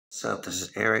What's up? This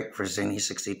is Eric for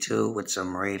Zinny62 with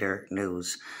some Raider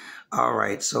news. All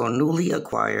right, so newly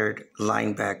acquired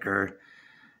linebacker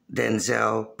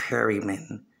Denzel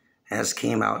Perryman has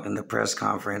came out in the press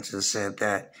conference and said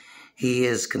that he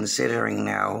is considering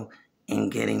now in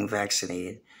getting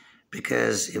vaccinated.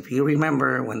 Because if you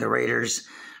remember when the Raiders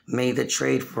made the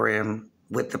trade for him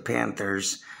with the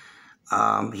Panthers,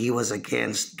 he was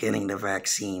against getting the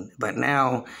vaccine. But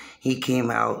now he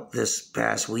came out this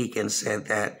past week and said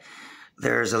that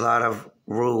there's a lot of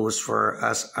rules for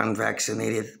us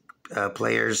unvaccinated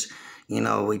players.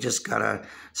 We just gotta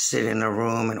sit in a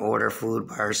room and order food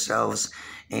by ourselves.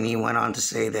 And he went on to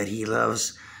say that he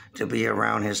loves to be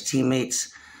around his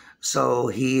teammates. So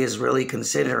he is really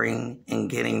considering in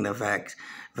getting the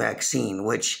vaccine,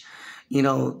 which,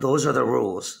 those are the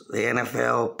rules. The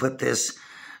NFL put this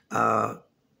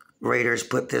Raiders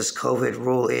put this COVID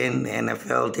rule in, the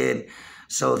NFL did.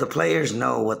 So the players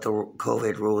know what the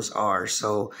COVID rules are.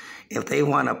 So if they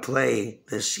want to play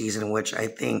this season, which I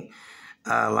think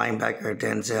linebacker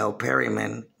Denzel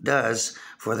Perryman does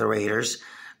for the Raiders,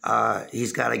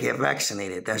 he's got to get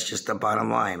vaccinated. That's just the bottom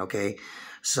line, okay?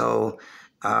 So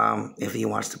if he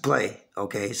wants to play,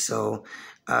 okay? So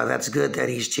that's good that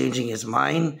he's changing his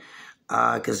mind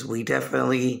because we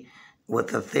definitely, with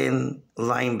the thin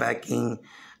linebacking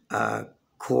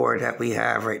core that we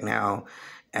have right now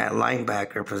at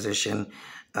linebacker position,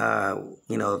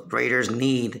 Raiders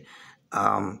need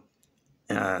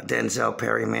Denzel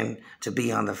Perryman to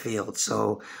be on the field.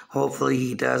 So hopefully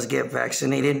he does get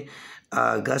vaccinated.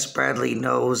 Gus Bradley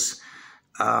knows,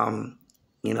 Denzel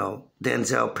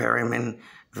Perryman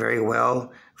very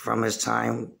well from his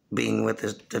time being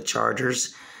with the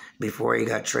Chargers before he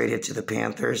got traded to the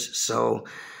Panthers. So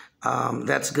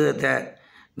that's good that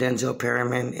Denzel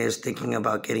Perryman is thinking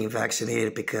about getting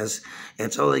vaccinated because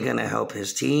it's only going to help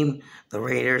his team, the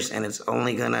Raiders, and it's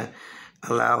only going to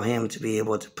allow him to be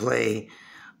able to play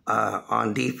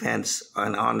on defense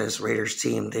on this Raiders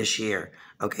team this year.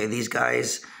 Okay, these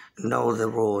guys know the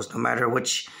rules, no matter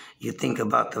which you think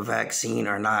about the vaccine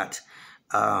or not.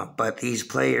 But these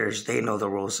players, they know the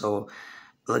rules. So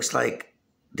it looks like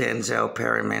Denzel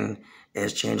Perryman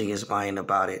is changing his mind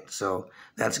about it. So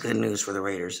that's good news for the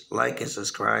Raiders. Like and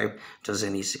subscribe to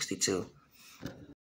Zinny62.